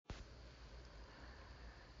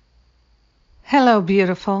Hello,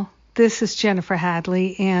 beautiful. This is Jennifer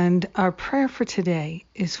Hadley, and our prayer for today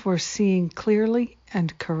is for seeing clearly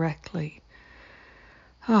and correctly.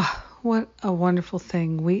 Oh, what a wonderful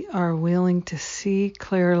thing. We are willing to see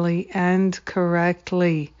clearly and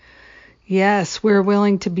correctly. Yes, we're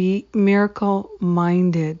willing to be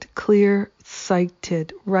miracle-minded,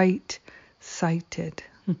 clear-sighted, right-sighted.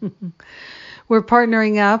 We're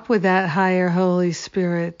partnering up with that higher Holy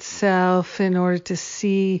Spirit self in order to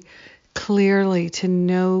see clearly, to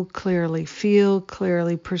know clearly, feel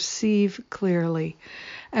clearly, perceive clearly.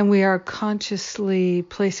 And we are consciously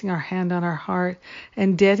placing our hand on our heart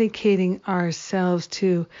and dedicating ourselves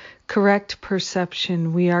to correct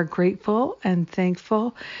perception. We are grateful and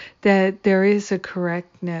thankful that there is a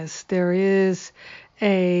correctness. There is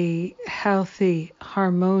a healthy,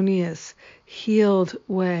 harmonious, healed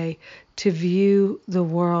way to view the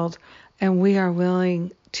world. And we are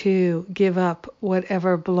willing to give up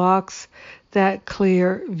whatever blocks that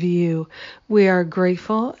clear view. We are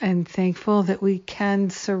grateful and thankful that we can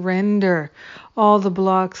surrender all the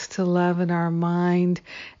blocks to love in our mind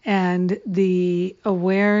and the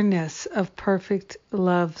awareness of perfect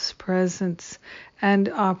love's presence and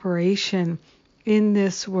operation in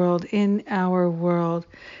this world, in our world,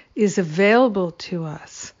 is available to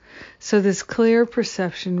us. So this clear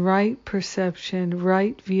perception, right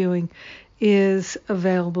viewing is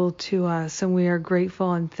available to us, and we are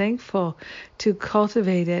grateful and thankful to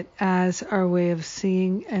cultivate it as our way of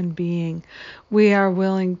seeing and being. We are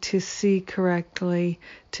willing to see correctly,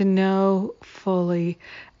 to know fully,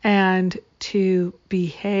 and to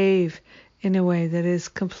behave in a way that is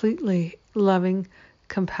completely loving,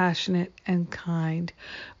 compassionate, and kind.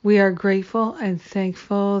 We are grateful and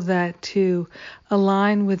thankful that to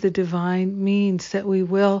align with the divine means that we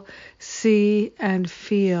will see and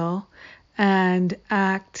feel and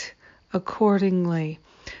act accordingly.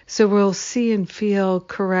 So we'll see and feel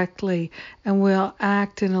correctly, and we'll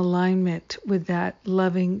act in alignment with that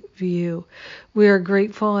loving view. We are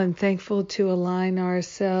grateful and thankful to align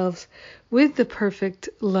ourselves with the perfect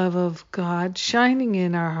love of God shining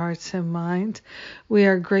in our hearts and minds. We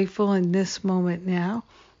are grateful in this moment now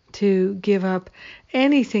to give up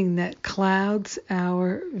anything that clouds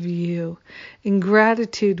our view. In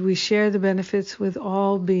gratitude, we share the benefits with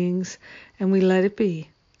all beings, and we let it be.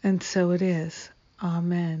 And so it is.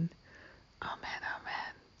 Amen. Amen.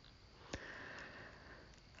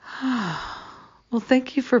 Amen. Well,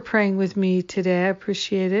 thank you for praying with me today. I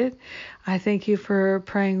appreciate it. I thank you for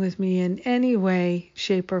praying with me in any way,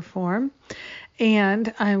 shape, or form.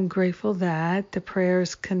 And I'm grateful that the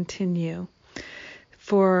prayers continue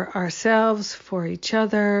for ourselves, for each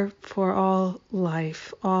other, for all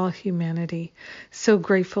life, all humanity. So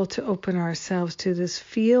grateful to open ourselves to this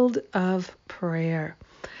field of prayer.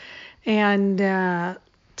 And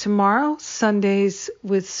tomorrow, Sundays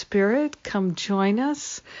with Spirit, come join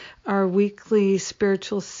us, our weekly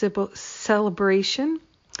spiritual celebration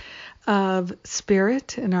of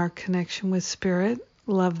Spirit and our connection with Spirit.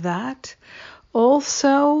 Love that.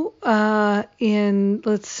 Also,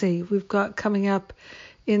 we've got coming up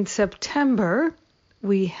in September,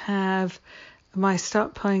 we have my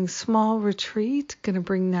Stop Playing Small retreat. Going to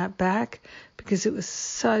bring that back because it was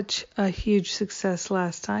such a huge success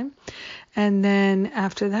last time. And then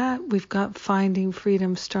after that, we've got Finding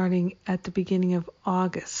Freedom starting at the beginning of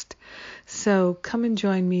August. So come and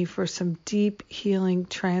join me for some deep healing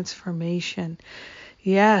transformation.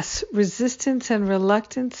 Yes, resistance and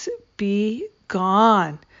reluctance be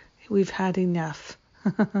gone. We've had enough.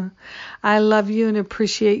 I love you and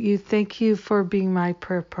appreciate you. Thank you for being my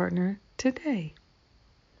prayer partner today.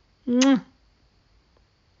 Mwah.